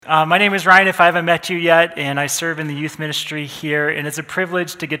My name is Ryan, if I haven't met you yet, and I serve in the youth ministry here, and it's a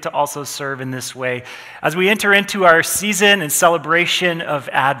privilege to get to also serve in this way as we enter into our season and celebration of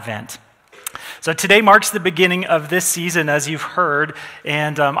Advent. So today marks the beginning of this season, as you've heard,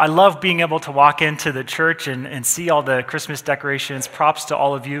 and I love being able to walk into the church and see all the Christmas decorations. Props to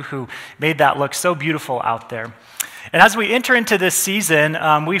all of you who made that look so beautiful out there. And as we enter into this season,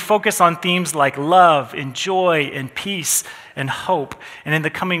 we focus on themes like love and joy and peace and hope. And in the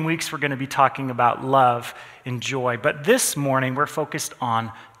coming weeks, we're going to be talking about love and joy. But this morning, we're focused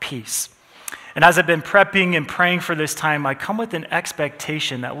on peace. And as I've been prepping and praying for this time, I come with an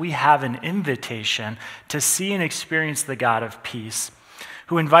expectation that we have an invitation to see and experience the God of peace,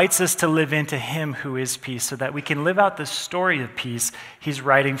 who invites us to live into him who is peace, so that we can live out the story of peace he's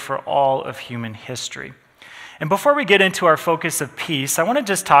writing for all of human history. And before we get into our focus of peace, I want to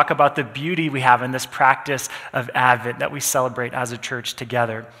just talk about the beauty we have in this practice of Advent that we celebrate as a church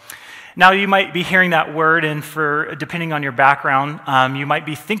together. Now, you might be hearing that word, and depending on your background, you might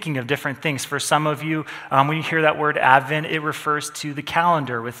be thinking of different things. For some of you, when you hear that word Advent, it refers to the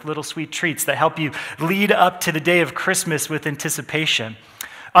calendar with little sweet treats that help you lead up to the day of Christmas with anticipation.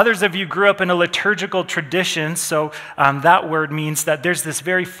 Others of you grew up in a liturgical tradition, so that word means that there's this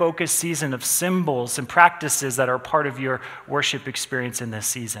very focused season of symbols and practices that are part of your worship experience in this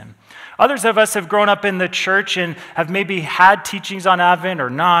season. Others of us have grown up in the church and have maybe had teachings on Advent or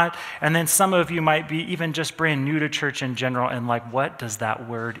not, and then some of you might be even just brand new to church in general and like, what does that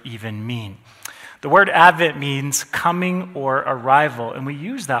word even mean? The word Advent means coming or arrival, and we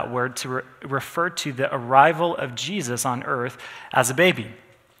use that word to refer to the arrival of Jesus on earth as a baby.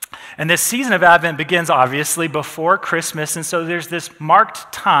 And this season of Advent begins, obviously, before Christmas, and so there's this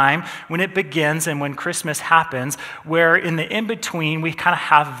marked time when it begins and when Christmas happens, where in the in-between, we kind of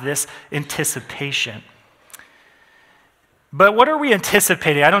have this anticipation. But what are we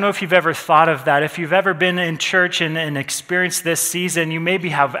anticipating? I don't know if you've ever thought of that. If you've ever been in church and experienced this season, you maybe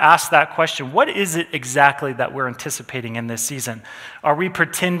have asked that question. What is it exactly that we're anticipating in this season? Are we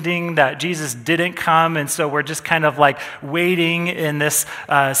pretending that Jesus didn't come, and so we're just kind of like waiting in this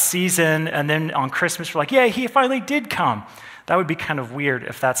season, and then on Christmas we're like, yeah, he finally did come? That would be kind of weird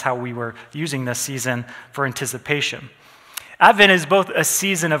if that's how we were using this season for anticipation. Advent is both a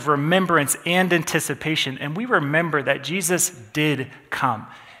season of remembrance and anticipation, and we remember that Jesus did come.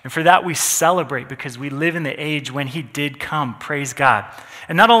 And for that, we celebrate because we live in the age when he did come, praise God.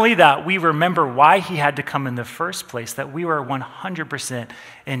 And not only that, we remember why he had to come in the first place, that we were 100%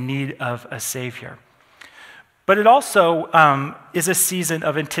 in need of a Savior. But it also is a season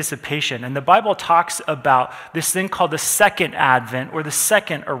of anticipation, and the Bible talks about this thing called the second Advent, or the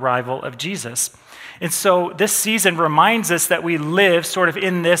second arrival of Jesus. And so this season reminds us that we live sort of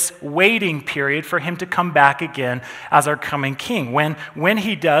in this waiting period for him to come back again as our coming king. When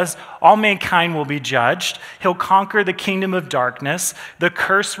he does, all mankind will be judged. He'll conquer the kingdom of darkness. The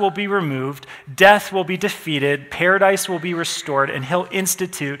curse will be removed. Death will be defeated. Paradise will be restored. And he'll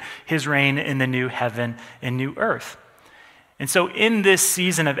institute his reign in the new heaven and new earth. And so in this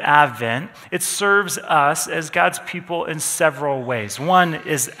season of Advent, it serves us as God's people in several ways. One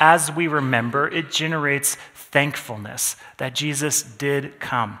is, as we remember, it generates thankfulness that Jesus did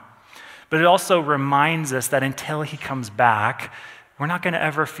come. But it also reminds us that until he comes back, we're not going to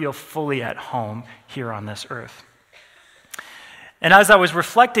ever feel fully at home here on this earth. And as I was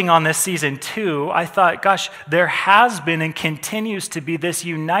reflecting on this season too, I thought, gosh, there has been and continues to be this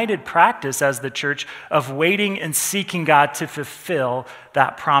united practice as the church of waiting and seeking God to fulfill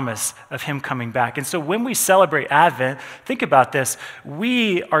that promise of him coming back. And so when we celebrate Advent, think about this.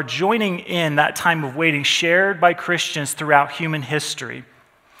 We are joining in that time of waiting shared by Christians throughout human history.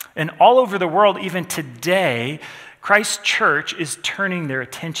 And all over the world, even today, Christ's church is turning their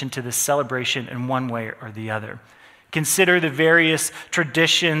attention to this celebration in one way or the other. Consider the various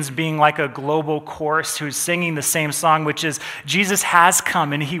traditions being like a global chorus who's singing the same song, which is, Jesus has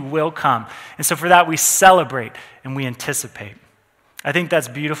come and he will come. And so for that, we celebrate and we anticipate. I think that's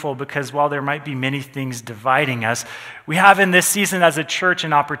beautiful because while there might be many things dividing us, we have in this season as a church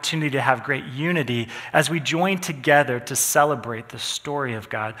an opportunity to have great unity as we join together to celebrate the story of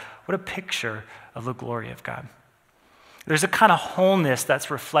God. What a picture of the glory of God. There's a kind of wholeness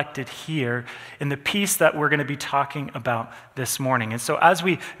that's reflected here in the peace that we're going to be talking about this morning. And so as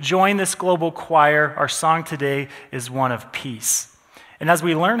we join this global choir, our song today is one of peace. And as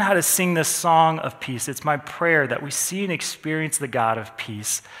we learn how to sing this song of peace, it's my prayer that we see and experience the God of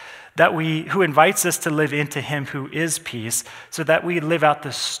peace, who invites us to live into him who is peace, so that we live out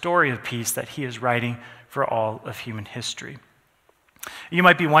the story of peace that he is writing for all of human history. You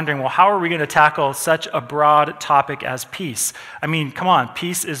might be wondering, well, how are we going to tackle such a broad topic as peace? I mean, come on,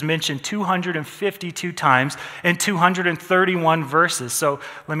 peace is mentioned 252 times in 231 verses. So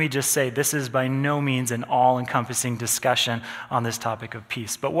let me just say, this is by no means an all-encompassing discussion on this topic of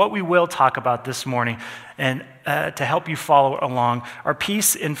peace. But what we will talk about this morning, and to help you follow along, are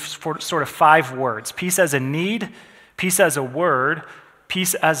peace in sort of 5 words. Peace as a need, peace as a word,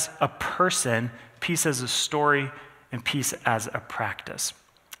 peace as a person, peace as a story, and peace as a practice.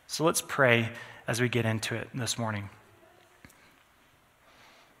 So let's pray as we get into it this morning.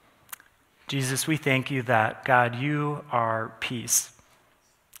 Jesus, we thank you that, God, you are peace.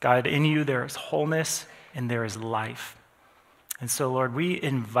 God, in you there is wholeness and there is life. And so, Lord, we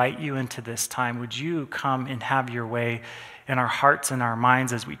invite you into this time. Would you come and have your way in our hearts and our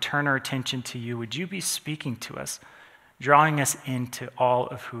minds as we turn our attention to you? Would you be speaking to us, drawing us into all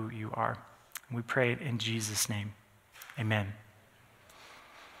of who you are? And we pray it in Jesus' name. Amen.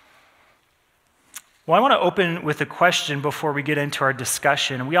 Well, I want to open with a question before we get into our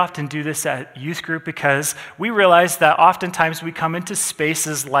discussion. We often do this at youth group because we realize that oftentimes we come into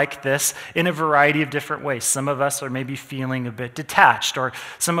spaces like this in a variety of different ways. Some of us are maybe feeling a bit detached, or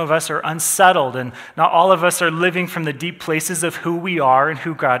some of us are unsettled, and not all of us are living from the deep places of who we are and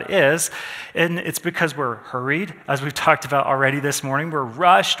who God is. And it's because we're hurried, as we've talked about already this morning. We're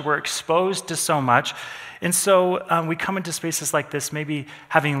rushed, we're exposed to so much. And so we come into spaces like this maybe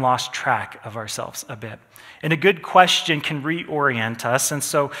having lost track of ourselves a bit. And a good question can reorient us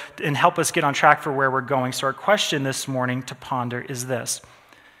and help us get on track for where we're going. So our question this morning to ponder is this: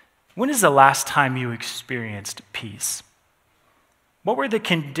 when is the last time you experienced peace? What were the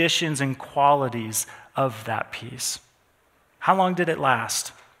conditions and qualities of that peace? How long did it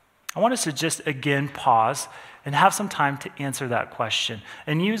last? I want us to just again pause and have some time to answer that question.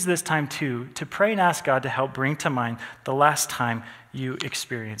 And use this time too to pray and ask God to help bring to mind the last time you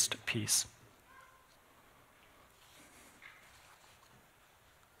experienced peace.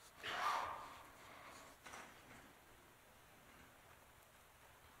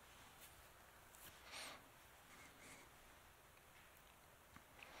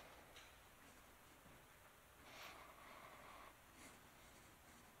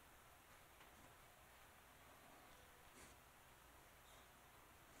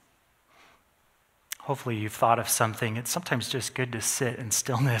 Hopefully you've thought of something. It's sometimes just good to sit in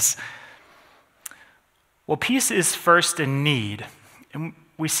stillness. Well, peace is first a need. And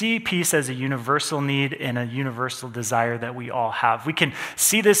we see peace as a universal need and a universal desire that we all have. We can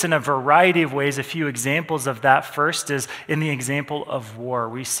see this in a variety of ways. A few examples of that first is in the example of war.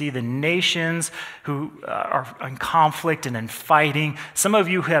 We see the nations who are in conflict and in fighting. Some of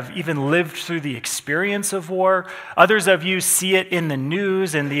you have even lived through the experience of war. Others of you see it in the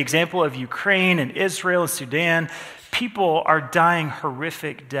news, and the example of Ukraine and Israel and Sudan. People are dying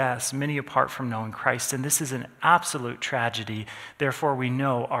horrific deaths, many apart from knowing Christ, and this is an absolute tragedy. Therefore, we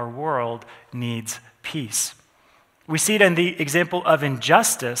know our world needs peace. We see it in the example of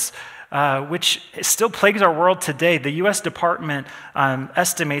injustice, which still plagues our world today. The U.S. Department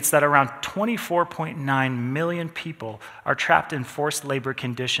estimates that around 24.9 million people are trapped in forced labor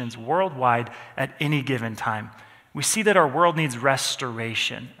conditions worldwide at any given time. We see that our world needs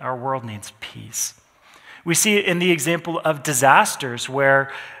restoration. Our world needs peace. We see it in the example of disasters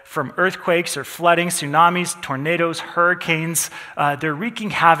where from earthquakes or flooding, tsunamis, tornadoes, hurricanes, they're wreaking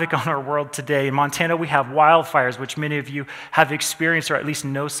havoc on our world today. In Montana, we have wildfires, which many of you have experienced or at least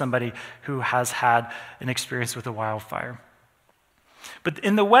know somebody who has had an experience with a wildfire. But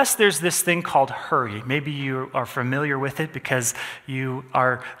in the West, there's this thing called hurry. Maybe you are familiar with it because you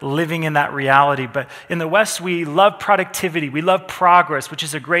are living in that reality. But in the West, we love productivity. We love progress, which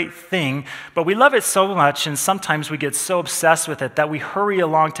is a great thing. But we love it so much, and sometimes we get so obsessed with it that we hurry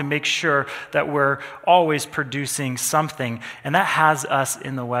along to make sure that we're always producing something. And that has us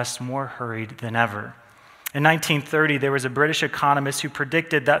in the West more hurried than ever. In 1930, there was a British economist who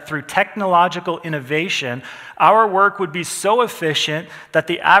predicted that through technological innovation, our work would be so efficient that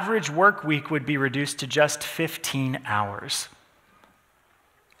the average work week would be reduced to just 15 hours.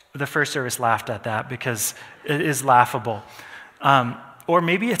 The first service laughed at that because it is laughable. Or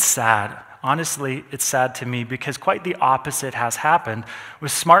maybe it's sad. Honestly, it's sad to me because quite the opposite has happened.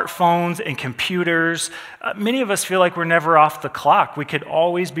 With smartphones and computers, many of us feel like we're never off the clock. We could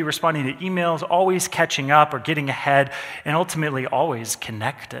always be responding to emails, always catching up or getting ahead, and ultimately always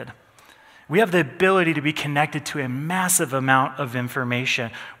connected. We have the ability to be connected to a massive amount of information,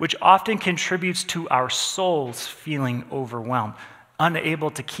 which often contributes to our souls feeling overwhelmed,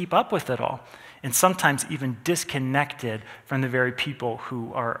 unable to keep up with it all, and sometimes even disconnected from the very people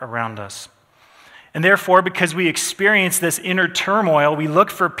who are around us. And therefore, because we experience this inner turmoil, we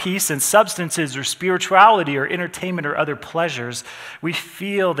look for peace in substances or spirituality or entertainment or other pleasures. We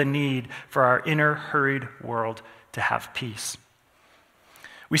feel the need for our inner hurried world to have peace.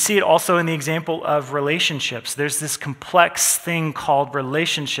 We see it also in the example of relationships. There's this complex thing called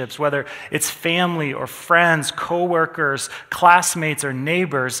relationships, whether it's family or friends, coworkers, classmates, or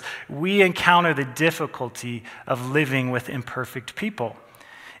neighbors. We encounter the difficulty of living with imperfect people.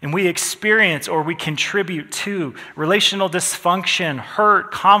 And we experience or we contribute to relational dysfunction,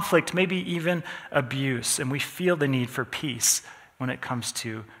 hurt, conflict, maybe even abuse. And we feel the need for peace when it comes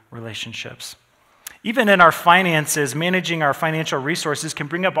to relationships. Even in our finances, managing our financial resources can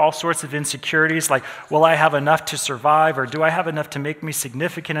bring up all sorts of insecurities like, will I have enough to survive, or do I have enough to make me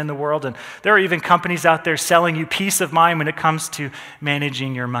significant in the world? And there are even companies out there selling you peace of mind when it comes to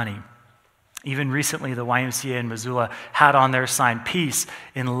managing your money. Even recently, the YMCA in Missoula had on their sign, peace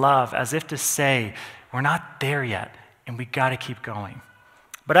in love, as if to say, we're not there yet, and we got to keep going.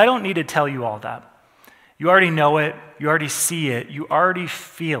 But I don't need to tell you all that. You already know it, you already see it, you already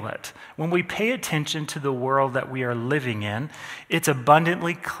feel it. When we pay attention to the world that we are living in, it's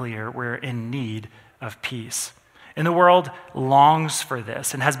abundantly clear we're in need of peace. And the world longs for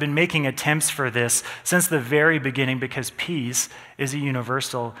this and has been making attempts for this since the very beginning because peace is a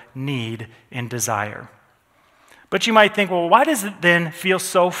universal need and desire. But you might think, well, why does it then feel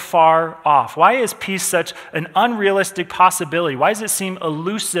so far off? Why is peace such an unrealistic possibility? Why does it seem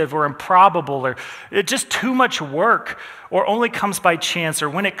elusive or improbable, or it's just too much work, or only comes by chance, or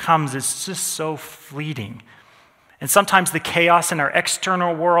when it comes, it's just so fleeting? And sometimes the chaos in our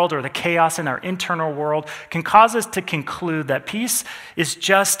external world or the chaos in our internal world can cause us to conclude that peace is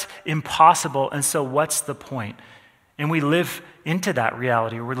just impossible, and so what's the point? And we live into that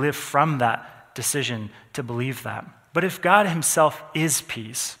reality, or we live from that decision to believe that. But if God himself is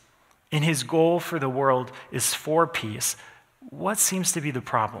peace, and his goal for the world is for peace, what seems to be the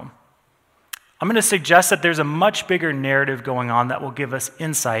problem? I'm going to suggest that there's a much bigger narrative going on that will give us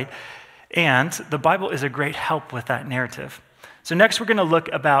insight, and the Bible is a great help with that narrative. So next we're going to look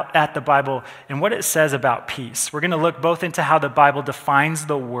at the Bible and what it says about peace. We're going to look both into how the Bible defines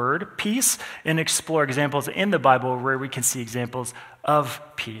the word peace and explore examples in the Bible where we can see examples of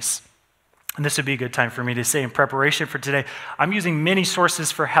peace. And this would be a good time for me to say in preparation for today, I'm using many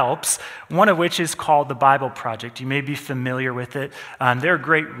sources for helps, one of which is called the Bible Project. You may be familiar with it. They're a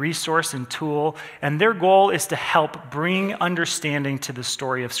great resource and tool, and their goal is to help bring understanding to the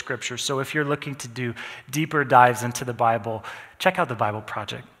story of Scripture. So if you're looking to do deeper dives into the Bible, check out the Bible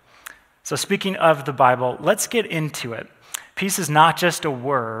Project. So speaking of the Bible, let's get into it. Peace is not just a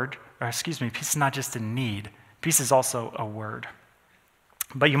word, peace is not just a need. Peace is also a word.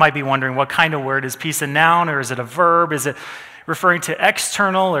 But you might be wondering, what kind of word? Is peace a noun, or is it a verb? Is it referring to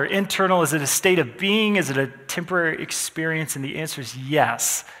external or internal? Is it a state of being? Is it a temporary experience? And the answer is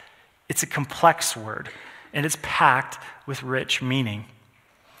yes. It's a complex word, and it's packed with rich meaning.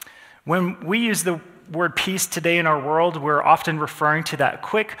 When we use the word peace today in our world, we're often referring to that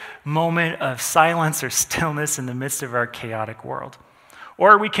quick moment of silence or stillness in the midst of our chaotic world.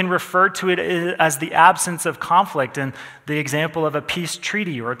 Or we can refer to it as the absence of conflict and the example of a peace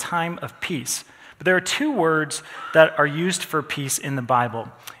treaty or a time of peace. But there are two words that are used for peace in the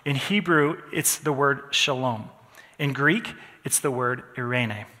Bible. In Hebrew, it's the word shalom. In Greek, it's the word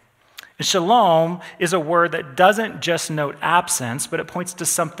eirene. And shalom is a word that doesn't just note absence, but it points to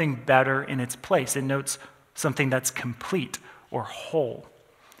something better in its place. It notes something that's complete or whole,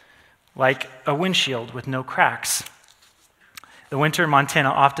 like a windshield with no cracks. The winter in Montana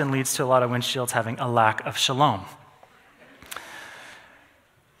often leads to a lot of windshields having a lack of shalom.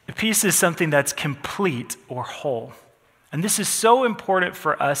 Peace is something that's complete or whole. And this is so important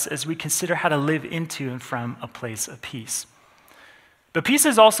for us as we consider how to live into and from a place of peace. But peace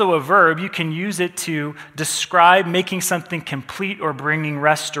is also a verb. You can use it to describe making something complete or bringing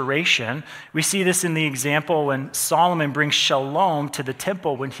restoration. We see this in the example when Solomon brings shalom to the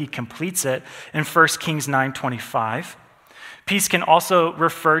temple when he completes it in 1 Kings 9:25. Peace can also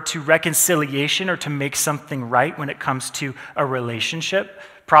refer to reconciliation or to make something right when it comes to a relationship.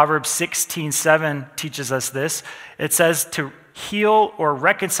 Proverbs 16:7 teaches us this. It says to heal or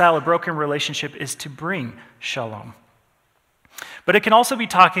reconcile a broken relationship is to bring shalom. But it can also be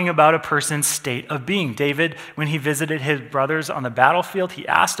talking about a person's state of being. David, when he visited his brothers on the battlefield, he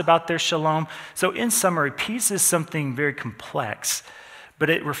asked about their shalom. So in summary, peace is something very complex, but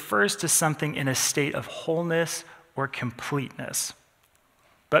it refers to something in a state of wholeness or completeness.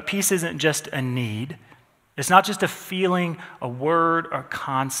 But peace isn't just a need. It's not just a feeling, a word, or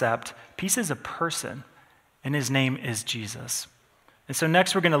concept. Peace is a person, and his name is Jesus. And so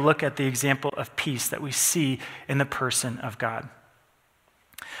next we're going to look at the example of peace that we see in the person of God.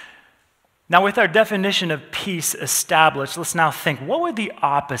 Now, with our definition of peace established, let's now think, what would the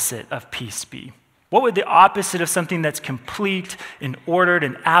opposite of peace be? What would the opposite of something that's complete and ordered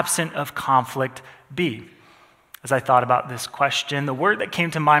and absent of conflict be? As I thought about this question, the word that came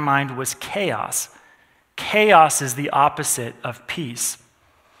to my mind was chaos. Chaos is the opposite of peace.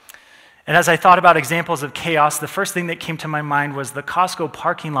 And as I thought about examples of chaos, the first thing that came to my mind was the Costco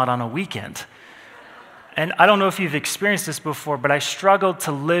parking lot on a weekend. And I don't know if you've experienced this before, but I struggled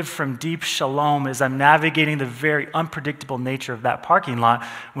to live from deep shalom as I'm navigating the very unpredictable nature of that parking lot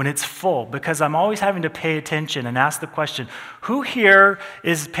when it's full, because I'm always having to pay attention and ask the question, who here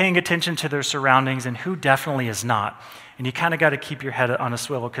is paying attention to their surroundings and who definitely is not? And you kind of got to keep your head on a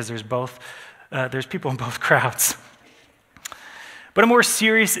swivel because there's people in both crowds. But a more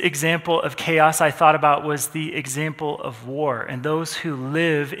serious example of chaos I thought about was the example of war. And those who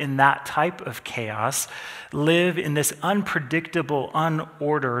live in that type of chaos live in this unpredictable,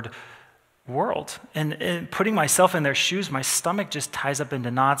 unordered world. And putting myself in their shoes, my stomach just ties up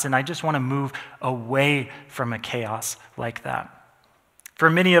into knots, and I just want to move away from a chaos like that. For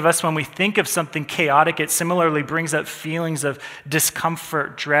many of us, when we think of something chaotic, it similarly brings up feelings of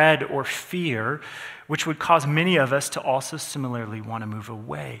discomfort, dread, or fear, which would cause many of us to also similarly want to move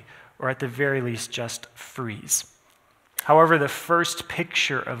away, or at the very least just freeze. However, the first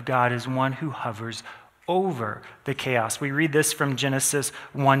picture of God is one who hovers over the chaos. We read this from Genesis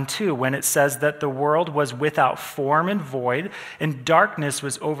 1:2, when it says that the world was without form and void, and darkness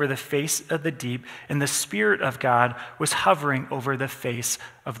was over the face of the deep, and the Spirit of God was hovering over the face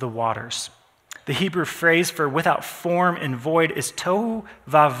of the waters. The Hebrew phrase for without form and void is tohu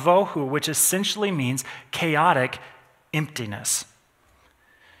vavohu, which essentially means chaotic emptiness.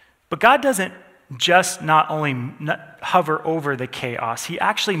 But God doesn't just not only hover over the chaos, he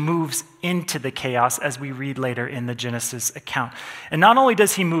actually moves into the chaos, as we read later in the Genesis account. And not only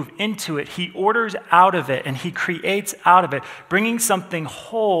does he move into it, he orders out of it and he creates out of it, bringing something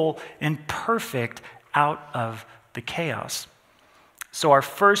whole and perfect out of the chaos. So our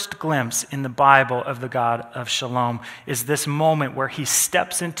first glimpse in the Bible of the God of Shalom is this moment where he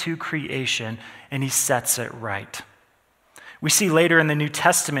steps into creation and he sets it right. We see later in the New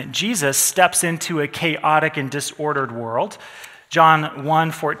Testament, Jesus steps into a chaotic and disordered world. John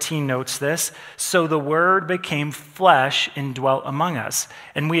 1:14 notes this, "So the Word became flesh and dwelt among us,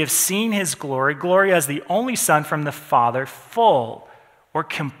 and we have seen his glory, glory as the only Son from the Father, full or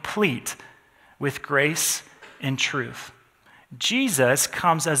complete with grace and truth." Jesus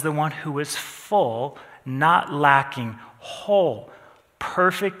comes as the one who is full, not lacking, whole,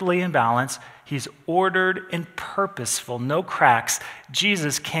 perfectly in balance. He's ordered and purposeful, no cracks.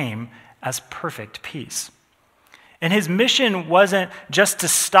 Jesus came as perfect peace. And his mission wasn't just to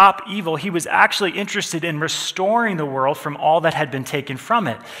stop evil. He was actually interested in restoring the world from all that had been taken from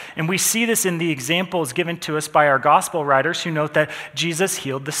it. And we see this in the examples given to us by our gospel writers who note that Jesus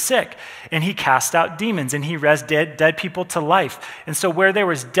healed the sick, and he cast out demons, and he raised dead people to life. And so where there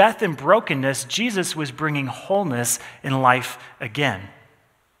was death and brokenness, Jesus was bringing wholeness and life again.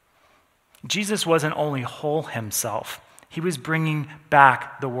 Jesus wasn't only whole himself, he was bringing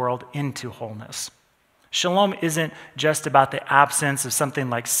back the world into wholeness. Shalom isn't just about the absence of something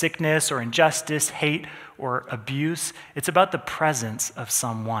like sickness or injustice, hate, or abuse. It's about the presence of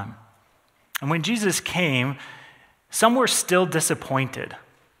someone. And when Jesus came, some were still disappointed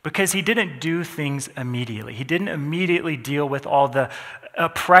because he didn't do things immediately. He didn't immediately deal with all the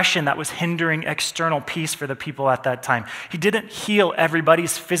oppression that was hindering external peace for the people at that time. He didn't heal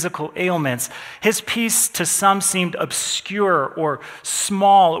everybody's physical ailments. His peace to some seemed obscure or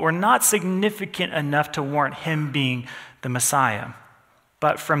small or not significant enough to warrant him being the Messiah.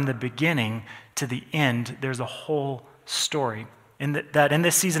 But from the beginning to the end, there's a whole story that in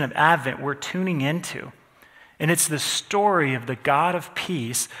this season of Advent we're tuning into. And it's the story of the God of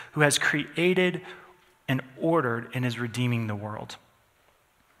peace who has created and ordered and is redeeming the world.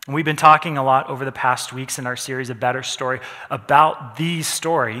 And we've been talking a lot over the past weeks in our series, A Better Story, about the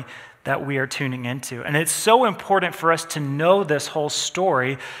story that we are tuning into. And it's so important for us to know this whole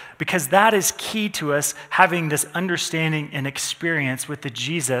story because that is key to us having this understanding and experience with the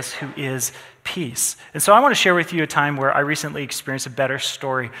Jesus who is peace. And so I want to share with you a time where I recently experienced a better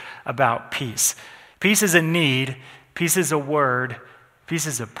story about peace. Peace is a need, peace is a word, peace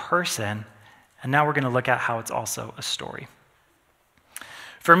is a person, and now we're going to look at how it's also a story.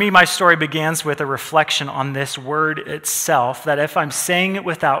 For me, my story begins with a reflection on this word itself, that if I'm saying it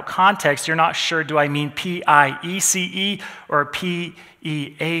without context, you're not sure, do I mean P-I-E-C-E or P-E-A-C-E?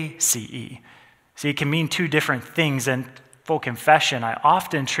 See, it can mean two different things, and full confession, I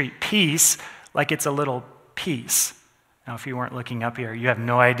often treat peace like it's a little piece. Now, if you weren't looking up here, you have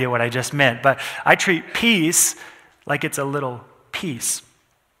no idea what I just meant, but I treat peace like it's a little piece.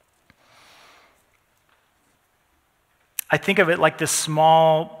 I think of it like this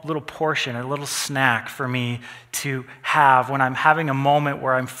small little portion, a little snack for me to have when I'm having a moment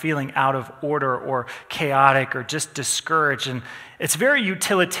where I'm feeling out of order or chaotic or just discouraged. And it's very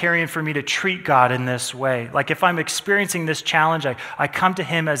utilitarian for me to treat God in this way. Like if I'm experiencing this challenge, I come to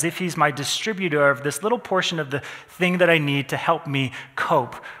him as if he's my distributor of this little portion of the thing that I need to help me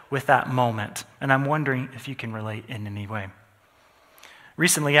cope with that moment. And I'm wondering if you can relate in any way.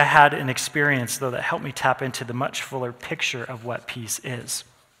 Recently, I had an experience, though, that helped me tap into the much fuller picture of what peace is.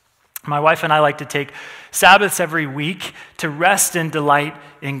 My wife and I like to take Sabbaths every week to rest and delight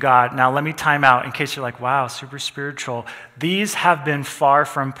in God. Now, let me time out in case you're like, wow, super spiritual. These have been far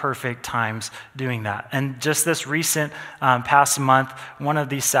from perfect times doing that. And just this recent past month, one of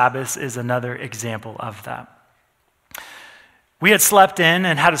these Sabbaths is another example of that. We had slept in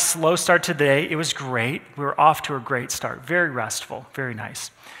and had a slow start to the day. It was great. We were off to a great start. Very restful, very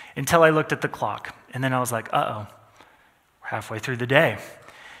nice. Until I looked at the clock. And then I was like, uh-oh, we're halfway through the day.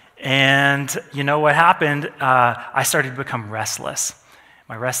 And you know what happened? I started to become restless.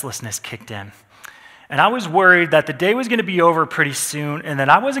 My restlessness kicked in. And I was worried that the day was going to be over pretty soon and that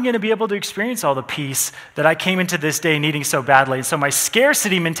I wasn't going to be able to experience all the peace that I came into this day needing so badly. And so my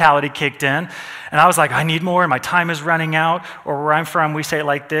scarcity mentality kicked in, and I was like, I need more, my time is running out. Or where I'm from, we say it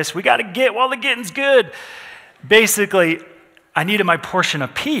like this: we got to get while the getting's good. Basically, I needed my portion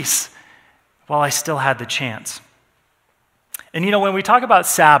of peace while I still had the chance. And you know, when we talk about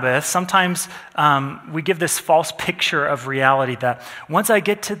Sabbath, sometimes we give this false picture of reality that once I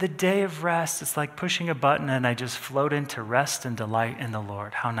get to the day of rest, it's like pushing a button and I just float into rest and delight in the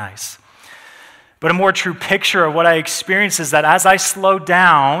Lord. How nice. But a more true picture of what I experience is that as I slow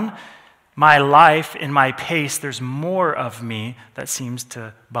down my life in my pace, there's more of me that seems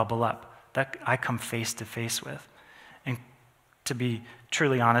to bubble up, that I come face to face with. And to be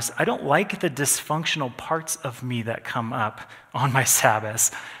truly honest, I don't like the dysfunctional parts of me that come up on my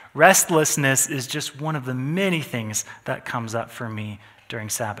Sabbaths. Restlessness is just one of the many things that comes up for me during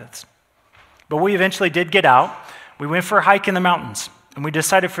Sabbaths. But we eventually did get out. We went for a hike in the mountains, and we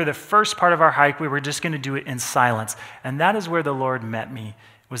decided for the first part of our hike, we were just going to do it in silence. And that is where the Lord met me,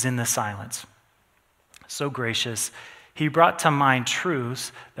 was in the silence. So gracious. He brought to mind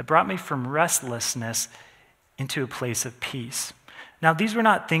truths that brought me from restlessness into a place of peace. Now, these were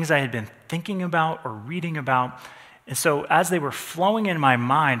not things I had been thinking about or reading about. And so as they were flowing in my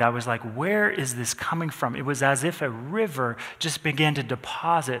mind, I was like, where is this coming from? It was as if a river just began to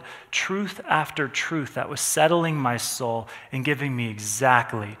deposit truth after truth that was settling my soul and giving me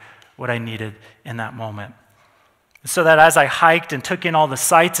exactly what I needed in that moment. So that as I hiked and took in all the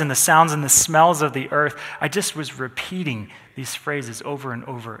sights and the sounds and the smells of the earth, I just was repeating these phrases over and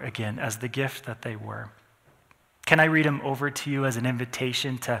over again as the gift that they were. Can I read them over to you as an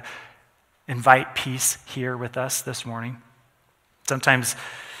invitation to invite peace here with us this morning? Sometimes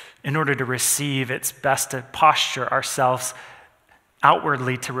in order to receive, it's best to posture ourselves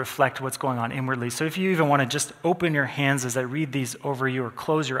outwardly to reflect what's going on inwardly. So if you even want to just open your hands as I read these over you, or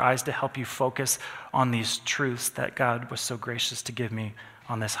close your eyes to help you focus on these truths that God was so gracious to give me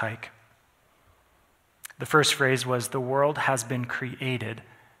on this hike. The first phrase was, the world has been created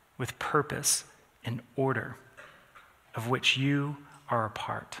with purpose and order, of which you are a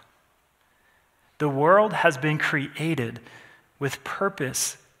part. The world has been created with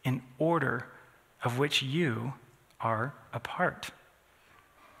purpose and order, of which you are a part.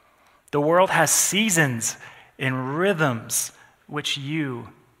 The world has seasons and rhythms which you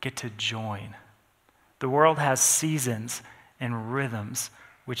get to join. The world has seasons and rhythms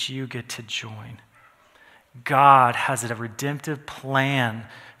which you get to join. God has a redemptive plan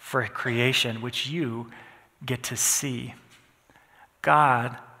for creation which you get to see.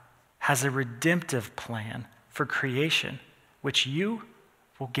 God has a redemptive plan for creation, which you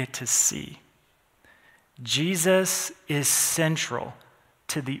will get to see. Jesus is central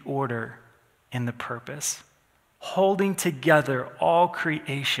to the order and the purpose, holding together all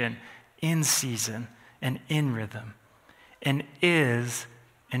creation in season and in rhythm, and is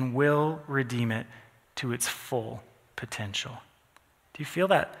and will redeem it to its full potential. Do you feel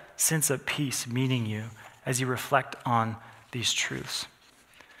that sense of peace meeting you as you reflect on these truths?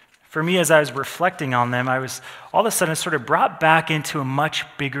 For me, as I was reflecting on them, I was all of a sudden sort of brought back into a much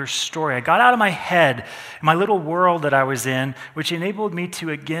bigger story. I got out of my head, my little world that I was in, which enabled me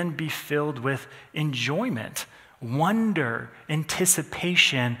to again be filled with enjoyment, wonder,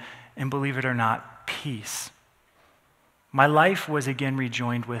 anticipation, and believe it or not, peace. my life was again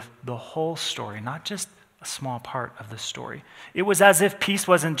rejoined with the whole story, not just a small part of the story. It was as if peace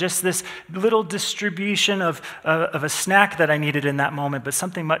wasn't just this little distribution of a snack that I needed in that moment, but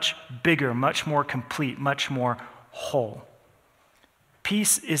something much bigger, much more complete, much more whole.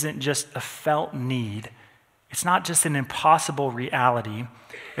 Peace isn't just a felt need. It's not just an impossible reality.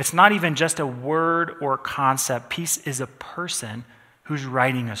 It's not even just a word or concept. Peace is a person who's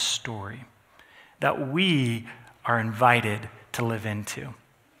writing a story that we are invited to live into.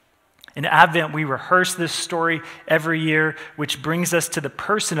 In Advent, we rehearse this story every year, which brings us to the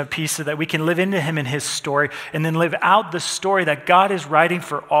person of peace so that we can live into him and his story and then live out the story that God is writing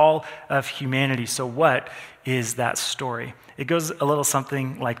for all of humanity. So what is that story? It goes a little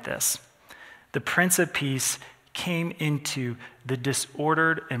something like this. The Prince of Peace came into the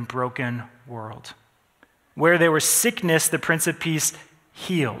disordered and broken world. Where there was sickness, the Prince of Peace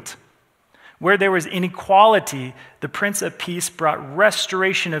healed. Where there was inequality, the Prince of Peace brought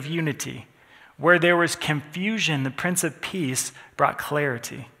restoration of unity. Where there was confusion, the Prince of Peace brought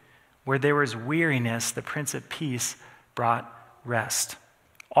clarity. Where there was weariness, the Prince of Peace brought rest.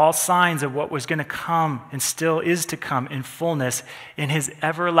 All signs of what was going to come and still is to come in fullness in his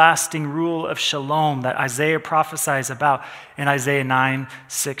everlasting rule of shalom that Isaiah prophesies about in Isaiah 9,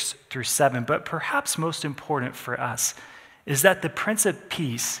 6 through 7. But perhaps most important for us is that the Prince of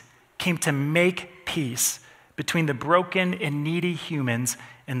Peace came to make peace between the broken and needy humans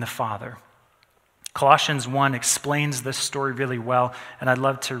and the Father. Colossians 1 explains this story really well, and I'd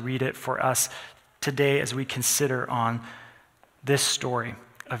love to read it for us today as we consider on this story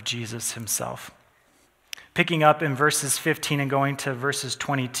of Jesus himself. Picking up in verses 15 and going to verses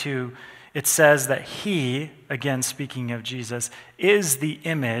 22, it says that he, again speaking of Jesus, is the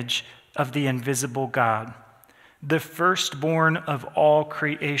image of the invisible God, the firstborn of all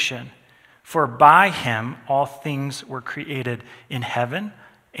creation. For by him all things were created in heaven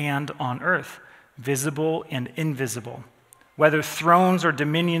and on earth, visible and invisible. Whether thrones or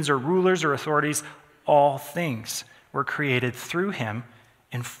dominions or rulers or authorities, all things were created through him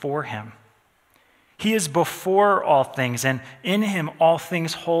and for him. He is before all things, and in him all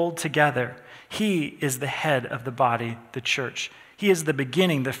things hold together. He is the head of the body, the church. He is the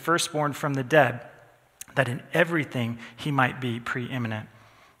beginning, the firstborn from the dead, that in everything he might be preeminent.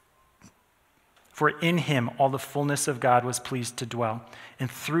 For in him all the fullness of God was pleased to dwell,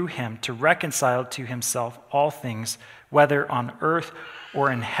 and through him to reconcile to himself all things, whether on earth or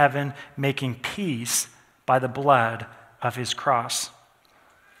in heaven, making peace by the blood of his cross.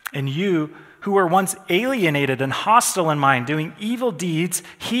 And you, who were once alienated and hostile in mind, doing evil deeds,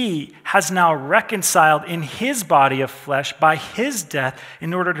 he has now reconciled in his body of flesh by his death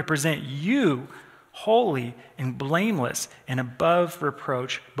in order to present you holy and blameless and above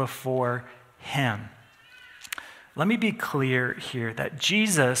reproach before him. Let me be clear here that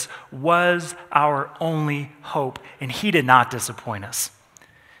Jesus was our only hope, and he did not disappoint us.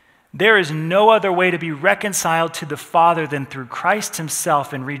 There is no other way to be reconciled to the Father than through Christ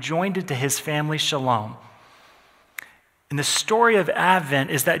himself and rejoined into his family shalom. And the story of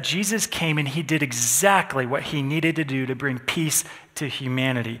Advent is that Jesus came and he did exactly what he needed to do to bring peace to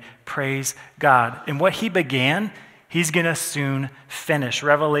humanity. Praise God. And what he began, he's going to soon finish.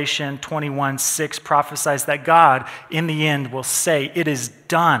 Revelation 21:6 prophesies that God, in the end, will say, "It is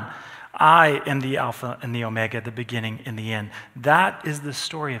done. I am the Alpha and the Omega, the beginning and the end." That is the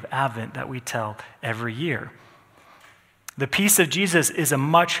story of Advent that we tell every year. The peace of Jesus is a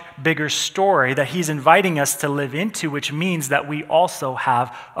much bigger story that he's inviting us to live into, which means that we also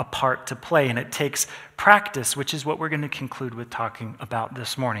have a part to play, and it takes practice, which is what we're going to conclude with talking about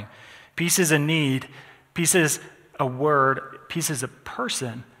this morning. Peace is a need, peace is a word, peace is a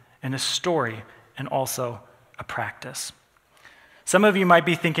person, and a story, and also a practice. Some of you might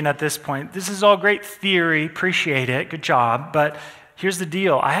be thinking at this point, this is all great theory, appreciate it, good job, but here's the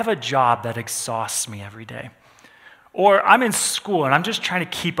deal. I have a job that exhausts me every day. Or I'm in school and I'm just trying to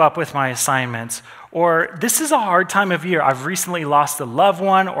keep up with my assignments. Or this is a hard time of year. I've recently lost a loved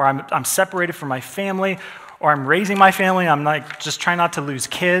one, or I'm separated from my family, or I'm raising my family and I'm like just trying not to lose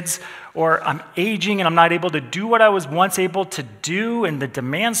kids, or I'm aging and I'm not able to do what I was once able to do and the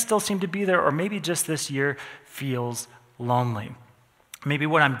demands still seem to be there, or maybe just this year feels lonely. Maybe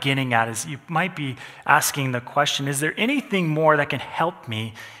what I'm getting at is you might be asking the question, is there anything more that can help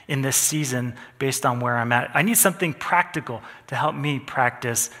me in this season based on where I'm at? I need something practical to help me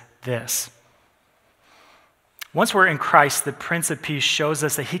practice this. Once we're in Christ, the Prince of Peace shows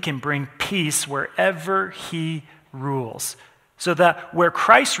us that he can bring peace wherever he rules. So that where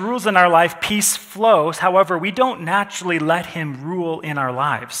Christ rules in our life, peace flows. However, we don't naturally let him rule in our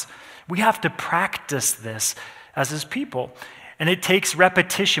lives. We have to practice this as his people. And it takes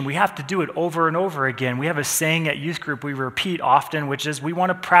repetition. We have to do it over and over again. We have a saying at youth group we repeat often, which is we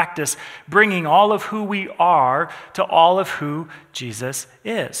want to practice bringing all of who we are to all of who Jesus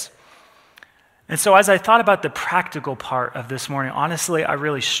is. And so as I thought about the practical part of this morning, honestly, I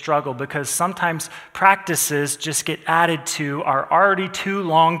really struggled because sometimes practices just get added to our already too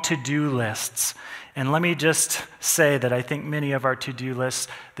long to-do lists. And let me just say that I think many of our to-do lists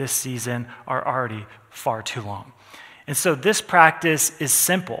this season are already far too long. And so this practice is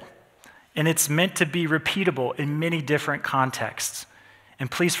simple, and it's meant to be repeatable in many different contexts. And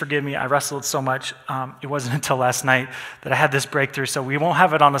please forgive me, I wrestled so much. It wasn't until last night that I had this breakthrough, so we won't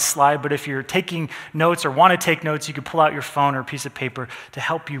have it on the slide, but if you're taking notes or want to take notes, you can pull out your phone or a piece of paper to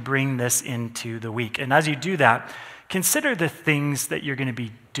help you bring this into the week. And as you do that, consider the things that you're going to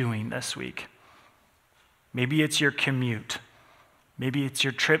be doing this week. Maybe it's your commute. Maybe it's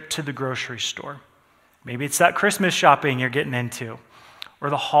your trip to the grocery store. Maybe it's that Christmas shopping you're getting into, or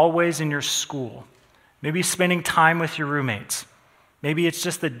the hallways in your school. Maybe spending time with your roommates. Maybe it's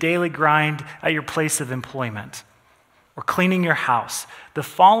just the daily grind at your place of employment, or cleaning your house. The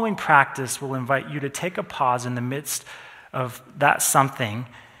following practice will invite you to take a pause in the midst of that something,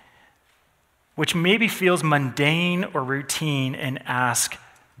 which maybe feels mundane or routine, and ask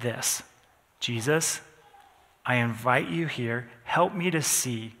this: Jesus, I invite you here. Help me to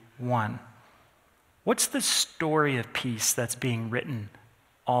see, one, what's the story of peace that's being written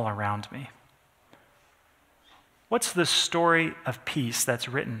all around me? What's the story of peace that's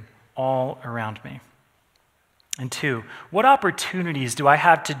written all around me? And two, what opportunities do I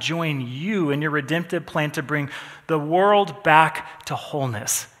have to join you in your redemptive plan to bring the world back to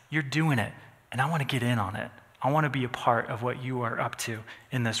wholeness? You're doing it, and I want to get in on it. I want to be a part of what you are up to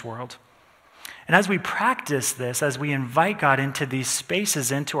in this world. And as we practice this, as we invite God into these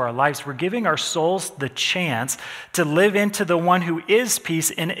spaces into our lives, we're giving our souls the chance to live into the one who is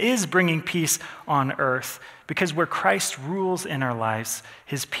peace and is bringing peace on earth. Because where Christ rules in our lives,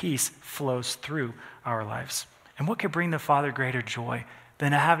 his peace flows through our lives. And what could bring the Father greater joy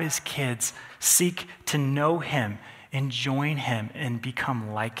than to have his kids seek to know him and join him and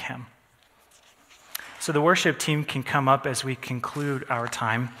become like him? So the worship team can come up as we conclude our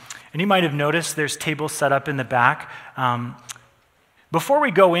time. And you might have noticed there's tables set up in the back. Before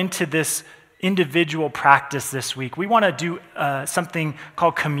we go into this individual practice this week, we want to do something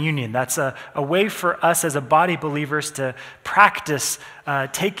called communion. That's a way for us as a body believers to practice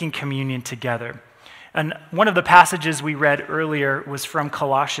taking communion together. And one of the passages we read earlier was from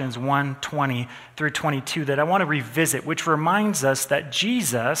Colossians 1:20 through 22 that I want to revisit, which reminds us that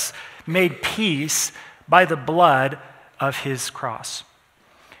Jesus made peace by the blood of his cross.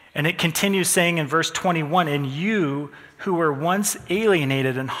 And it continues saying in verse 21, "And you who were once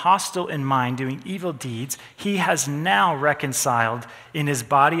alienated and hostile in mind, doing evil deeds, he has now reconciled in his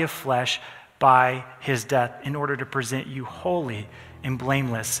body of flesh by his death, in order to present you holy and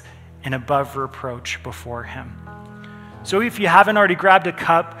blameless and above reproach before him." So if you haven't already grabbed a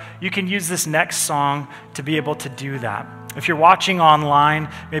cup, you can use this next song to be able to do that. If you're watching online,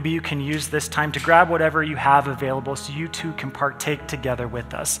 maybe you can use this time to grab whatever you have available so you too can partake together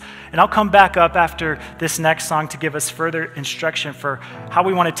with us. And I'll come back up after this next song to give us further instruction for how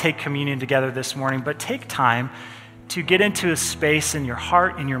we want to take communion together this morning. But take time to get into a space in your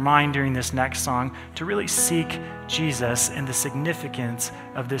heart and your mind during this next song to really seek Jesus and the significance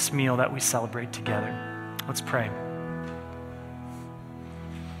of this meal that we celebrate together. Let's pray.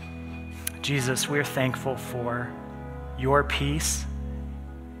 Jesus, we're thankful for your peace,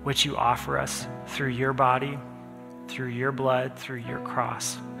 which you offer us through your body, through your blood, through your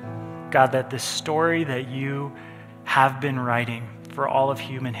cross. God, that the story that you have been writing for all of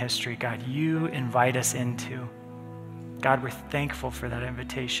human history, God, you invite us into. God, we're thankful for that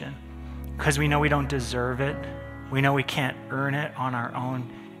invitation because we know we don't deserve it. We know we can't earn it on our own.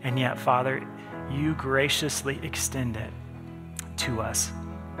 And yet, Father, you graciously extend it to us.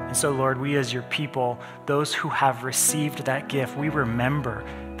 And so, Lord, we as your people, those who have received that gift, we remember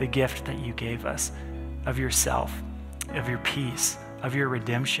the gift that you gave us of yourself, of your peace, of your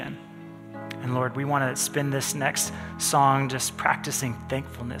redemption. And Lord, we want to spend this next song just practicing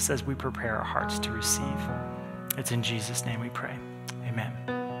thankfulness as we prepare our hearts to receive. It's in Jesus' name we pray.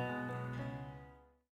 Amen.